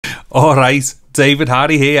Alright, David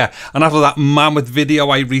Harry here, and after that mammoth video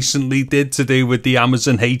I recently did to do with the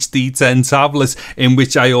Amazon HD10 tablet, in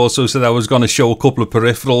which I also said I was going to show a couple of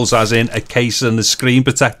peripherals, as in a case and a screen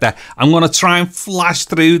protector, I'm going to try and flash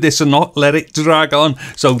through this and not let it drag on.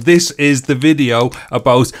 So this is the video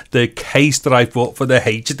about the case that I bought for the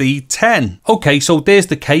HD10. Okay, so there's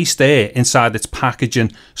the case there inside its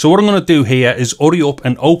packaging. So what I'm going to do here is hurry up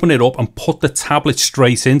and open it up and put the tablet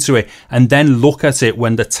straight into it, and then look at it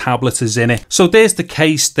when the tablet is in it. So there's the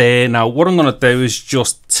case there. Now what I'm going to do is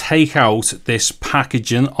just take out this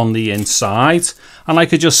packaging on the inside, and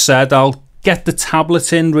like I just said, I'll get the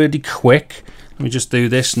tablet in really quick. Let me just do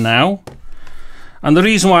this now. And the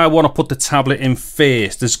reason why I want to put the tablet in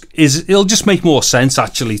first is it'll just make more sense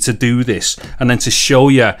actually to do this, and then to show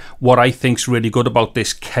you what I think's really good about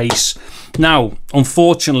this case. Now,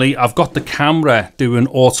 unfortunately, I've got the camera doing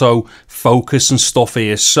auto focus and stuff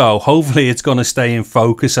here, so hopefully it's going to stay in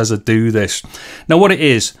focus as I do this. Now what it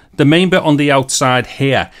is, the main bit on the outside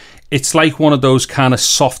here, it's like one of those kind of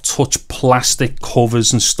soft touch plastic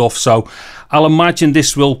covers and stuff. So I'll imagine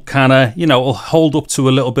this will kind of, you know, it'll hold up to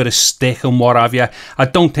a little bit of stick and what have you. I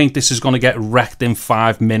don't think this is going to get wrecked in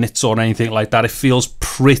 5 minutes or anything like that. It feels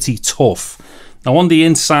pretty tough. Now on the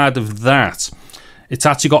inside of that, it's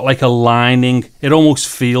actually got like a lining. It almost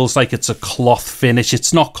feels like it's a cloth finish.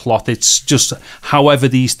 It's not cloth, it's just however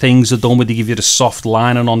these things are done, where they give you the soft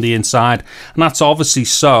lining on the inside. And that's obviously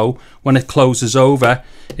so when it closes over,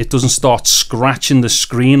 it doesn't start scratching the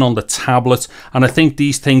screen on the tablet. And I think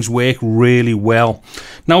these things work really well.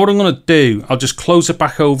 Now what I'm going to do, I'll just close it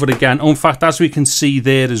back over again. Oh, in fact, as we can see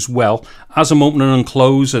there as well, as I'm opening and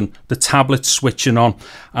closing, the tablet's switching on.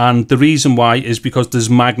 And the reason why is because there's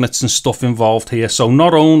magnets and stuff involved here. So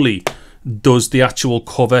not only does the actual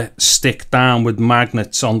cover stick down with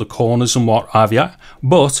magnets on the corners and what have you,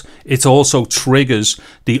 but it also triggers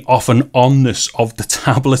the off and onness of the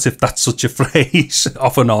tablet, if that's such a phrase.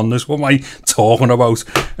 Off and onness, what am I talking about?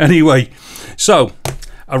 Anyway, so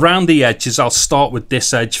around the edges, I'll start with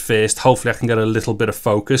this edge first. Hopefully I can get a little bit of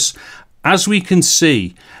focus. As we can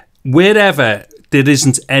see, wherever there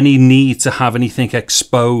isn't any need to have anything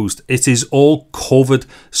exposed, it is all covered.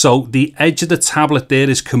 So the edge of the tablet there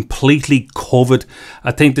is completely covered.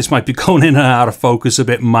 I think this might be going in and out of focus a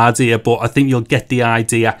bit mad here, but I think you'll get the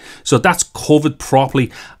idea. So that's covered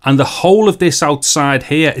properly. And the whole of this outside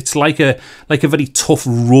here, it's like a very tough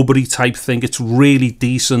rubbery type thing. It's really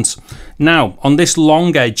decent. Now on this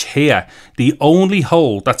long edge here, the only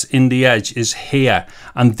hole that's in the edge is here,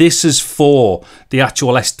 and this is for the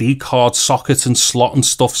actual SD card socket and slot and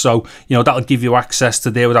stuff. So, you know, that'll give you access to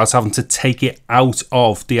there without having to take it out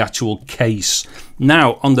of the actual case.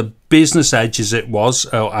 Now on the business edge, as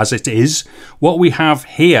it is, what we have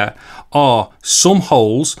here are some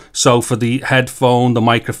holes, so for the headphone, the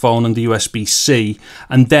microphone and the USB-C,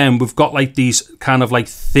 and then we've got like these kind of like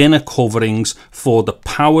thinner coverings for the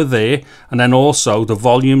power there, and then also the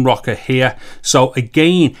volume rocker here. So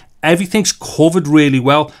again, everything's covered really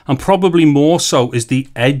well, and probably more so is the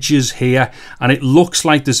edges here, and it looks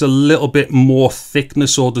like there's a little bit more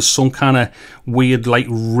thickness, or there's some kind of weird like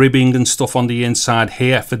ribbing and stuff on the inside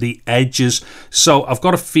here for the edges. So I've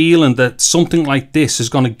got a feeling that something like this is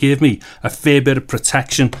going to give me a fair bit of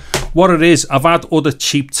protection. What it is, I've had other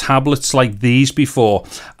cheap tablets like these before,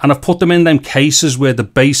 and I've put them in them cases where they're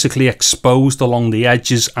basically exposed along the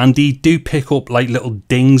edges, and they do pick up like little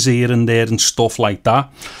dings here and there and stuff like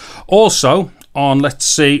that. Also, let's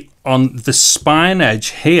see, on the spine edge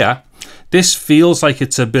here, this feels like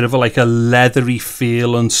it's a bit of like a leathery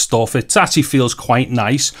feel and stuff. It actually feels quite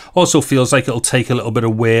nice. Also feels like it'll take a little bit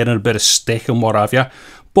of wear and a bit of stick and what have you.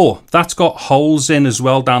 But that's got holes in as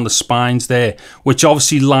well down the spines there, which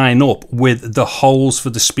obviously line up with the holes for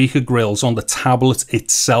the speaker grills on the tablet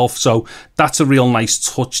itself. So that's a real nice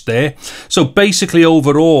touch there. So basically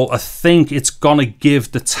overall, I think it's gonna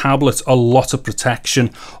give the tablet a lot of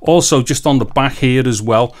protection. Also just on the back here as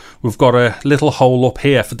well, we've got a little hole up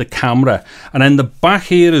here for the camera. And then the back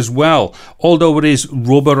here as well, although it is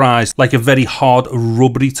rubberized, like a very hard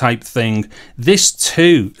rubbery type thing, this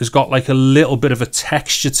too has got like a little bit of a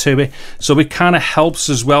texture to it, so it kind of helps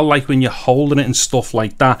as well, like when you're holding it and stuff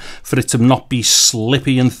like that, for it to not be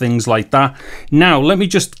slippy and things like that. Now let me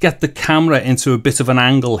just get the camera into a bit of an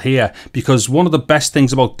angle here, because one of the best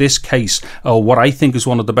things about this case, or what I think is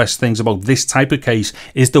one of the best things about this type of case,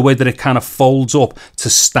 is the way that it kind of folds up to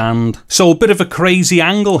stand. So a bit of a crazy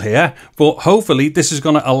angle here, but hopefully this is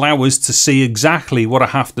going to allow us to see exactly what I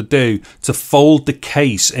have to do to fold the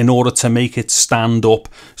case in order to make it stand up.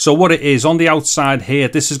 So what it is, on the outside here,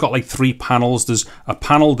 this has got like 3 panels. There's a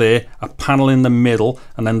panel there, a panel in the middle,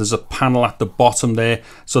 and then there's a panel at the bottom there.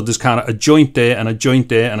 So there's kind of a joint there and a joint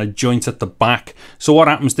there and a joint at the back. So what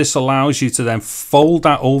happens, this allows you to then fold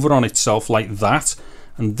that over on itself like that,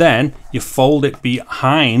 and then you fold it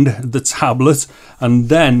behind the tablet, and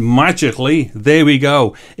then magically, there we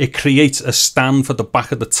go, it creates a stand for the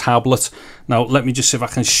back of the tablet. Now let me just see if I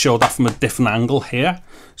can show that from a different angle here.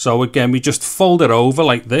 So again, we just fold it over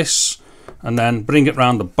like this and then bring it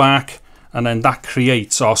around the back, and then that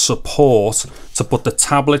creates our support to put the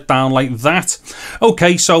tablet down like that.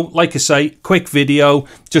 Okay, so like I say, quick video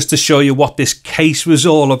just to show you what this case was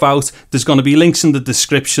all about. There's going to be links in the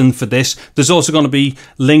description for this. There's also going to be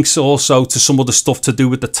links also to some other stuff to do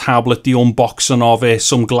with the tablet, the unboxing of it,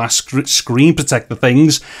 some glass screen protector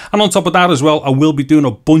things. And on top of that as well, I will be doing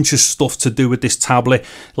a bunch of stuff to do with this tablet,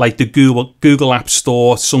 like the Google App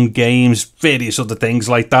Store, some games, various other things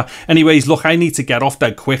like that. Anyways, look, I need to get off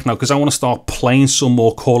that quick now because I want to start playing some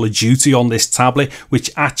more Call of Duty on this tablet, which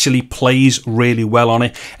actually plays really well on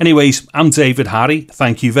it. Anyways, I'm David Harry.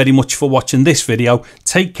 Thank you very much for watching this video.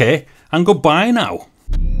 Take care and goodbye now.